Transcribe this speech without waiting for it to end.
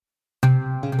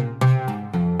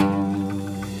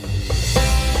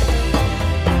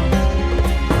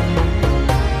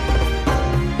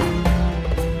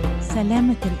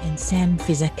علامة الإنسان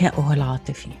في ذكائه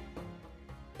العاطفي.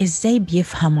 إزاي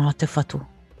بيفهم عاطفته؟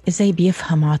 إزاي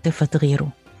بيفهم عاطفة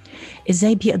غيره؟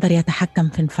 إزاي بيقدر يتحكم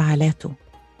في انفعالاته؟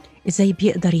 إزاي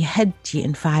بيقدر يهدي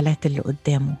انفعالات اللي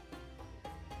قدامه؟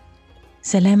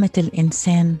 سلامة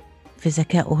الإنسان في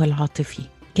ذكائه العاطفي.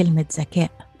 كلمة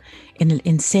ذكاء إن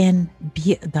الإنسان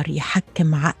بيقدر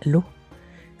يحكم عقله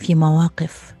في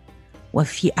مواقف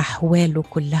وفي أحواله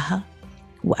كلها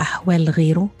وأحوال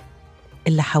غيره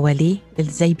اللي حواليه.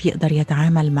 إزاي بيقدر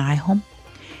يتعامل معاهم،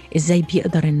 إزاي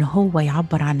بيقدر إنه هو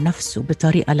يعبر عن نفسه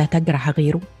بطريقة لا تجرح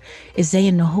غيره، إزاي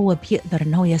إنه هو بيقدر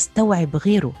إنه يستوعب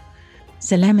غيره.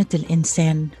 سلامة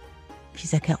الإنسان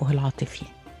في ذكائه العاطفي.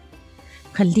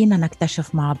 خلينا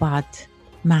نكتشف مع بعض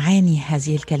معاني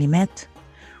هذه الكلمات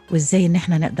وإزاي إن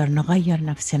احنا نقدر نغير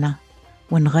نفسنا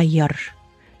ونغير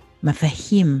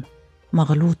مفاهيم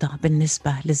مغلوطة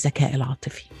بالنسبة للذكاء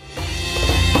العاطفي.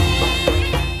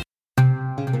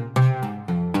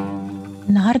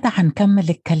 النهاردة هنكمل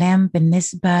الكلام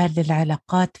بالنسبة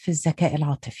للعلاقات في الذكاء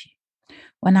العاطفي،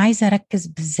 وأنا عايزة أركز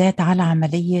بالذات على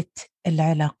عملية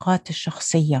العلاقات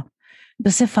الشخصية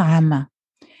بصفة عامة.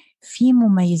 في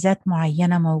مميزات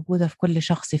معينة موجودة في كل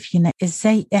شخص فينا،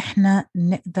 إزاي إحنا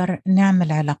نقدر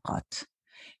نعمل علاقات.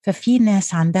 ففي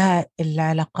ناس عندها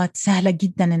العلاقات سهلة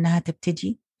جدا إنها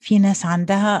تبتدي، في ناس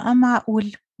عندها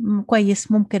معقول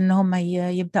كويس ممكن إنهم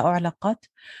يبدأوا علاقات،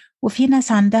 وفي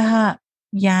ناس عندها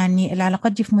يعني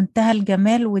العلاقات دي في منتهى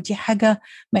الجمال، ودي حاجة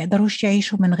ما يقدروش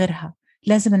يعيشوا من غيرها.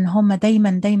 لازم ان هم دايما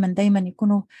دايما دايما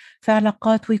يكونوا في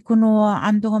علاقات، ويكونوا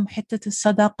عندهم حتة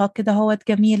الصداقة كده هوت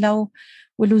جميلة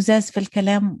ولزاز في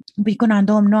الكلام، بيكون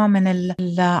عندهم نوع من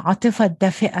العاطفة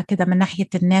الدافئة كده من ناحية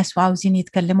الناس، وعاوزين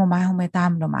يتكلموا معاهم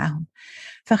ويتعاملوا معاهم.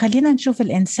 فخلينا نشوف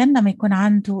الإنسان لما يكون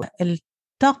عنده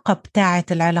الطاقة بتاعة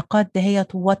العلاقات ده هي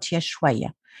واطية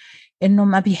شوية، إنه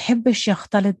ما بيحبش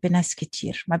يختلط بناس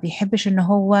كتير، ما بيحبش إنه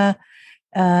هو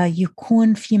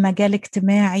يكون في مجال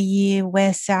اجتماعي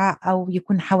واسع أو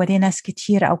يكون حواليه ناس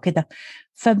كتير أو كده.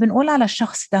 فبنقول على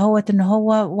الشخص ده هو إنه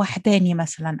هو وحداني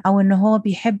مثلا، أو إنه هو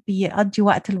بيحب يقضي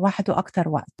وقت لوحده أكتر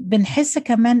وقت. بنحس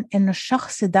كمان إنه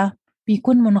الشخص ده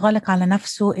بيكون منغلق على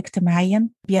نفسه اجتماعيا،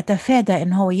 بيتفادى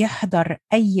إنه هو يحضر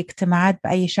أي اجتماعات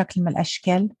بأي شكل من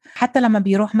الأشكال، حتى لما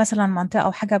بيروح مثلا منطقة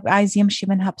أو حاجة بيبقى عايز يمشي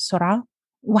منها بسرعة.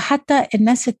 وحتى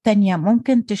الناس التانية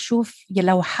ممكن تشوف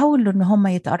لو حاولوا ان هم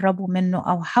يتقربوا منه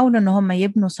او حاولوا ان هم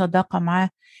يبنوا صداقة معاه،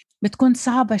 بتكون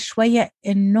صعبة شوية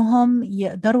انهم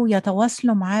يقدروا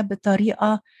يتواصلوا معاه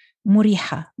بطريقة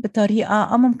مريحة،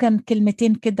 بطريقة ممكن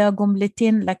كلمتين كده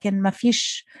جملتين، لكن ما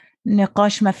فيش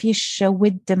نقاش، ما فيش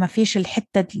ود، ما فيش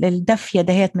الحتة الدافية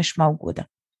دهيت مش موجودة.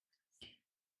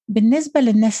 بالنسبة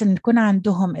للناس اللي يكون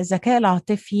عندهم الذكاء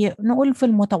العاطفي، نقول في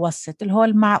المتوسط اللي هو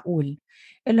المعقول،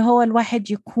 اللي هو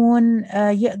الواحد يكون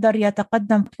يقدر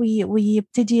يتقدم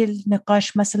ويبتدي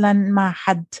النقاش مثلا مع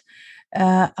حد،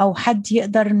 أو حد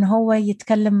يقدر إن هو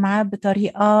يتكلم معاه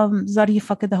بطريقة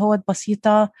ظريفة كده هو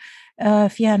بسيطة،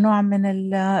 فيها نوع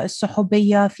من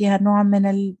الصحوبية، فيها نوع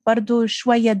من برضو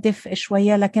شوية دفء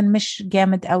شوية لكن مش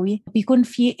جامد قوي. بيكون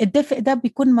في الدفء ده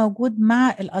بيكون موجود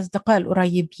مع الأصدقاء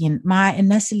القريبين، مع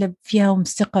الناس اللي فيهم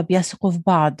ثقة بيثقوا في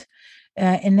بعض،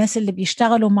 الناس اللي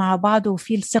بيشتغلوا مع بعض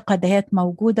وفي الثقة دهيت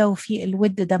موجودة وفي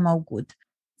الود ده موجود.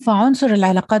 فعنصر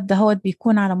العلاقات ده هو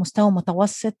بيكون على مستوى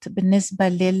متوسط بالنسبة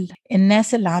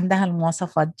للناس اللي عندها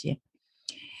المواصفات دي.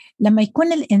 لما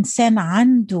يكون الإنسان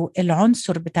عنده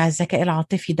العنصر بتاع الذكاء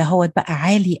العاطفي ده هو بقى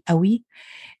عالي قوي،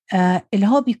 اللي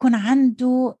هو بيكون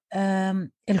عنده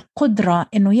القدرة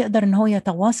إنه يقدر إنه هو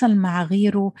يتواصل مع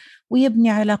غيره ويبني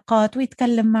علاقات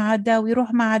ويتكلم مع ده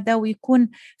ويروح مع ده، ويكون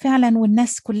فعلا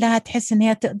والناس كلها تحس إن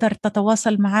هي تقدر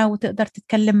تتواصل معاه وتقدر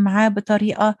تتكلم معاه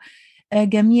بطريقة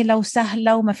جميلة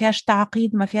وسهلة وما فيهاش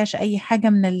تعقيد، ما فيهاش أي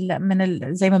حاجة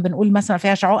زي ما بنقول مثلا ما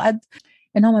فيهاش عقد،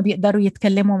 إن هم بيقدروا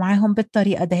يتكلموا معاهم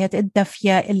بالطريقة دهيت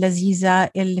الدافية اللذيذة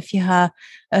اللي فيها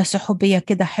صحوبية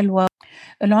كده حلوة.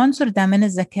 العنصر ده من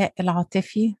الذكاء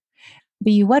العاطفي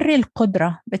بيوري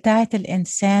القدرة بتاعة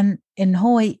الإنسان إن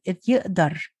هو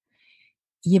يقدر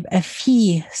يبقى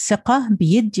فيه ثقة،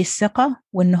 بيدي الثقة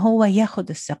وإن هو ياخد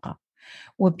الثقة،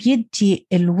 وبيدي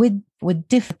الود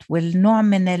والدفء والنوع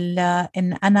من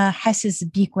إن أنا حاسس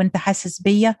بيك وإنت حاسس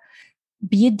بيا،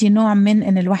 بيدي نوع من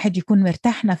إن الواحد يكون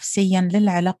مرتاح نفسيا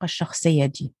للعلاقة الشخصية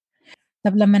دي.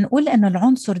 طب لما نقول إن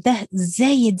العنصر ده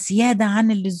زايد زيادة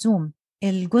عن اللزوم،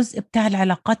 الجزء بتاع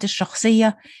العلاقات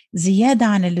الشخصية زيادة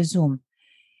عن اللزوم،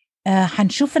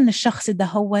 هنشوف إن الشخص ده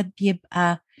هو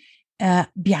بيبقى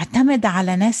بيعتمد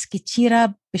على ناس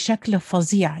كتيرة بشكل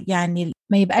فظيع، يعني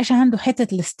ما يبقاش عنده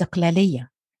حتة الاستقلالية،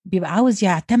 بيبقى عاوز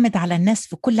يعتمد على الناس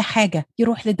في كل حاجة،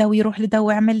 يروح لده ويروح لده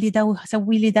ويعمل لي ده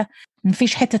ويسوي لي ده،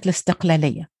 مفيش حتة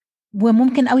الاستقلالية.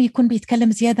 وممكن أو يكون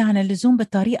بيتكلم زيادة عن اللزوم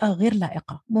بطريقة غير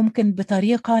لائقة، ممكن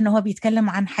بطريقة أنه هو بيتكلم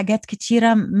عن حاجات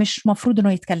كتيرة مش مفروض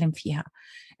أنه يتكلم فيها.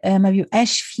 ما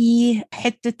بيبقاش فيه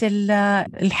حتة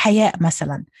الحياء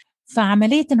مثلا.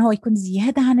 فعملية أنه هو يكون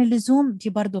زيادة عن اللزوم دي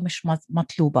برضو مش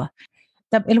مطلوبة.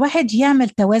 طب الواحد يعمل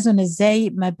توازن ازاي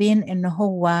ما بين ان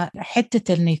هو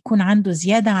حتة انه يكون عنده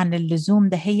زيادة عن اللزوم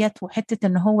دهيت، وحتة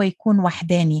ان هو يكون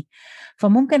وحداني؟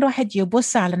 فممكن الواحد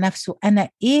يبص على نفسه، انا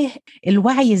ايه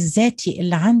الوعي الذاتي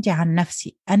اللي عندي عن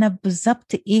نفسي، انا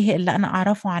بالظبط ايه اللي انا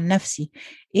اعرفه عن نفسي،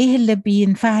 ايه اللي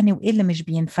بينفعني وايه اللي مش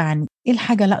بينفعني، ايه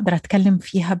الحاجة اللي اقدر اتكلم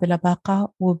فيها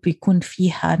بلباقة وبيكون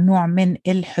فيها نوع من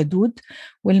الحدود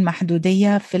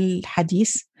والمحدودية في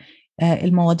الحديث،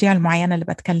 المواضيع المعينة اللي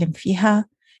بتكلم فيها.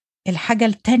 الحاجة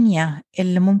التانية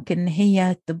اللي ممكن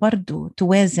هي برضو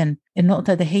توازن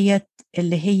النقطة دهيت،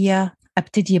 اللي هي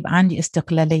ابتدي يبقى عندي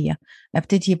استقلالية،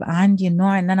 ابتدي يبقى عندي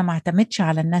النوع ان انا ما اعتمدش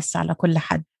على الناس، على كل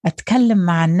حد، اتكلم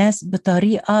مع الناس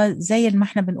بطريقة زي ما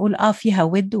احنا بنقول فيها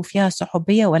ود وفيها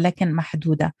صحوبية ولكن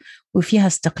محدودة وفيها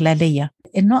استقلالية.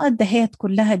 النقط دهيت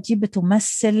كلها دي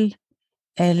بتمثل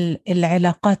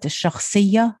العلاقات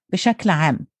الشخصية بشكل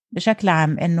عام. بشكل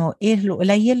عام انه ايه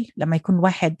القليل لما يكون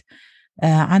واحد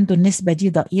عنده النسبة دي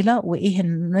ضئيلة، وإيه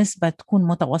النسبة تكون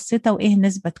متوسطة، وإيه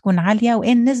النسبة تكون عالية،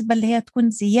 وإيه النسبة اللي هي تكون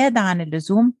زيادة عن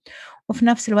اللزوم. وفي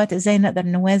نفس الوقت إزاي نقدر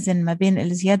نوازن ما بين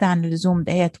الزيادة عن اللزوم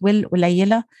ديت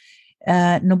والقليلة.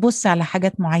 نبص على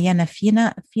حاجات معينة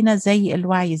فينا زي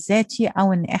الوعي الذاتي،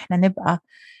 أو إن إحنا نبقى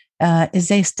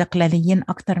إزاي استقلاليين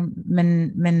أكتر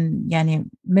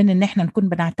من إن إحنا نكون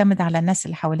بنعتمد على الناس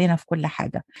اللي حوالينا في كل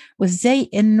حاجة، وإزاي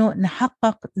إنه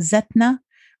نحقق ذاتنا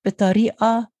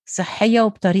بطريقة صحية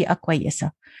وبطريقة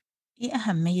كويسة. إيه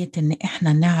أهمية إن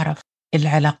إحنا نعرف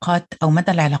العلاقات أو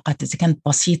مدى العلاقات إذا كانت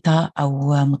بسيطة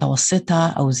أو متوسطة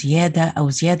أو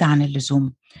زيادة عن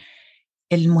اللزوم؟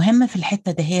 المهم في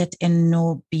الحتة دهيت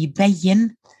إنه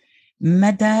بيبين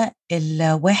مدى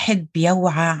الواحد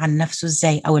بيوعى عن نفسه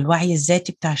إزاي، أو الوعي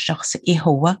الذاتي بتاع الشخص إيه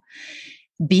هو.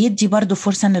 بيدي برضو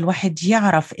فرصة ان الواحد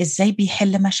يعرف ازاي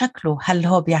بيحل مشاكله، هل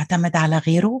هو بيعتمد على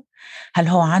غيره، هل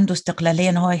هو عنده استقلالية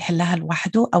ان هو يحلها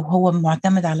لوحده، او هو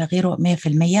معتمد على غيره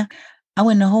 100%،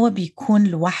 او ان هو بيكون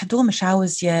لوحده مش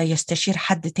عاوز يستشير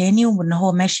حد تاني، وان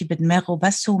هو ماشي بدماغه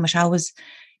بس ومش عاوز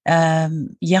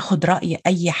ياخد رأي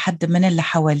اي حد من اللي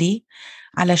حواليه،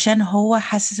 علشان هو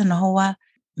حاسس ان هو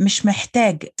مش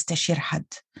محتاج يستشير حد.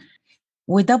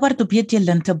 وده برضو بيدي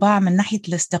الانطباع من ناحية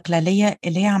الاستقلالية،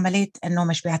 اللي هي عملية أنه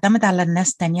مش بيعتمد على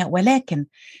الناس تانية، ولكن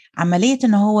عملية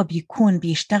أنه هو بيكون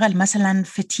بيشتغل مثلا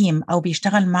في تيم، أو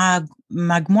بيشتغل مع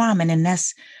مجموعة من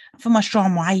الناس في مشروع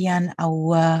معين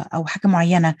أو حاجة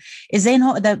معينة. إزاي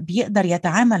هو ده بيقدر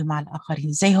يتعامل مع الآخرين،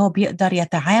 إزاي هو بيقدر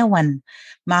يتعاون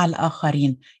مع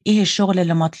الآخرين، إيه الشغل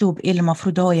اللي مطلوب، إيه اللي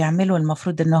المفروض هو يعمله،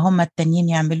 المفروض أن هم التانيين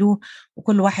يعملوه،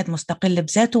 وكل واحد مستقل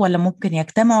بذاته، ولا ممكن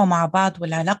يجتمعوا مع بعض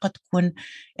والعلاقة تكون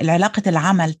علاقة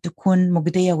العمل تكون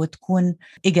مجدية وتكون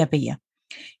إيجابية.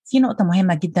 في نقطة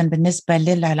مهمة جدا بالنسبة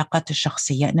للعلاقات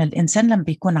الشخصية، إن الإنسان لما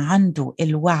بيكون عنده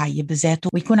الوعي بذاته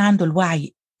ويكون عنده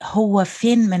الوعي هو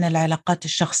فين من العلاقات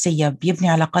الشخصية، بيبني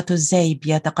علاقاته إزاي،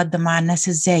 بيتقدم مع الناس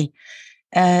إزاي،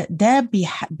 ده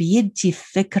بيدي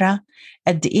فكرة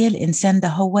قد إيه الإنسان ده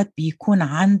هو بيكون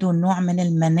عنده نوع من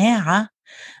المناعة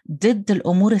ضد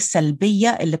الأمور السلبية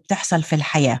اللي بتحصل في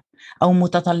الحياة أو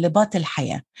متطلبات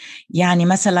الحياة. يعني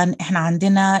مثلا إحنا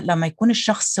عندنا لما يكون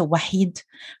الشخص وحيد،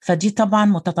 فدي طبعا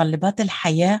متطلبات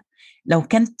الحياة لو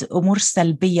كانت أمور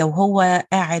سلبية وهو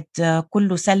قاعد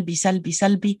كله سلبي سلبي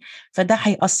سلبي، فده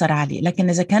هيأثر عليه. لكن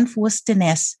إذا كان في وسط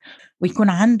ناس ويكون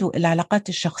عنده العلاقات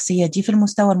الشخصية دي في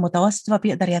المستوى المتوسط،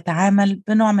 فبيقدر يتعامل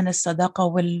بنوع من الصداقة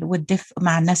والدفء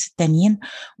مع الناس التانيين،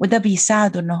 وده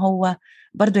بيساعده إنه هو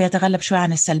برضو يتغلب شوية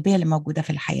عن السلبية اللي موجودة في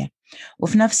الحياة.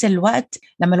 وفي نفس الوقت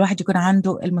لما الواحد يكون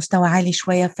عنده المستوى عالي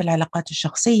شوية في العلاقات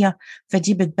الشخصية،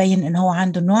 فدي بتبين ان هو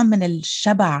عنده نوع من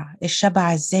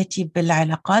الشبع الذاتي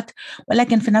بالعلاقات،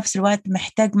 ولكن في نفس الوقت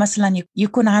محتاج مثلا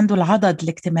يكون عنده العضد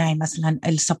الاجتماعي، مثلا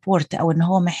السبورت، او ان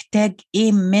هو محتاج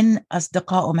ايه من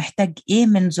اصدقائه، محتاج ايه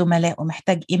من زملائه،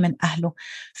 محتاج ايه من اهله.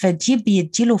 فدي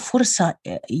بيديله فرصة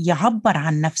يعبر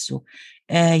عن نفسه،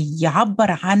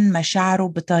 يعبر عن مشاعره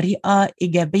بطريقة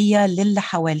إيجابية للي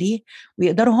حواليه،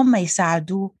 ويقدروا هم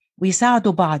يساعدوه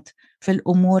ويساعدوا بعض في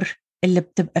الأمور اللي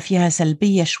بتبقى فيها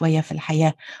سلبية شوية في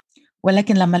الحياة.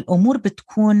 ولكن لما الأمور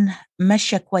بتكون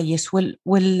ماشية كويس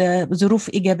والظروف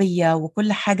إيجابية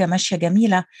وكل حاجة ماشية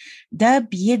جميلة، ده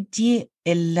بيدي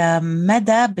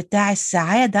المدى بتاع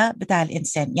السعادة بتاع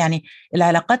الإنسان. يعني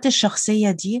العلاقات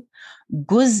الشخصية دي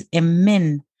جزء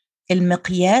من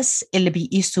المقياس اللي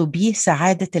بيقيسوا بيه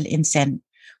سعادة الإنسان.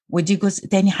 ودي جزء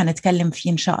تاني هنتكلم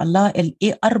فيه إن شاء الله،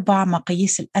 إيه 4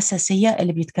 مقاييس الأساسية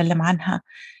اللي بيتكلم عنها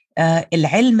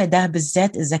العلم ده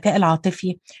بالذات الذكاء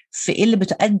العاطفي، في إيه اللي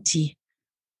بتؤدي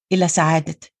إلى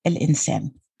سعادة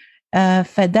الإنسان.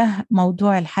 فده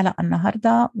موضوع الحلقة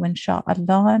النهاردة، وإن شاء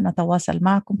الله نتواصل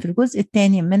معكم في الجزء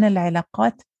الثاني من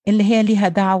العلاقات اللي هي لها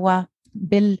دعوة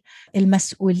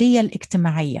بالمسؤولية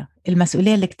الاجتماعية.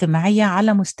 المسؤولية الاجتماعية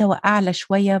على مستوى أعلى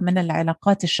شوية من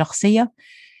العلاقات الشخصية،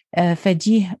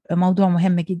 فدي موضوع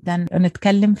مهم جدا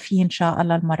نتكلم فيه إن شاء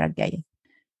الله المرة الجاية.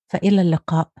 فإلى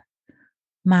اللقاء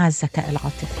مع الذكاء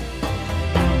العاطفي.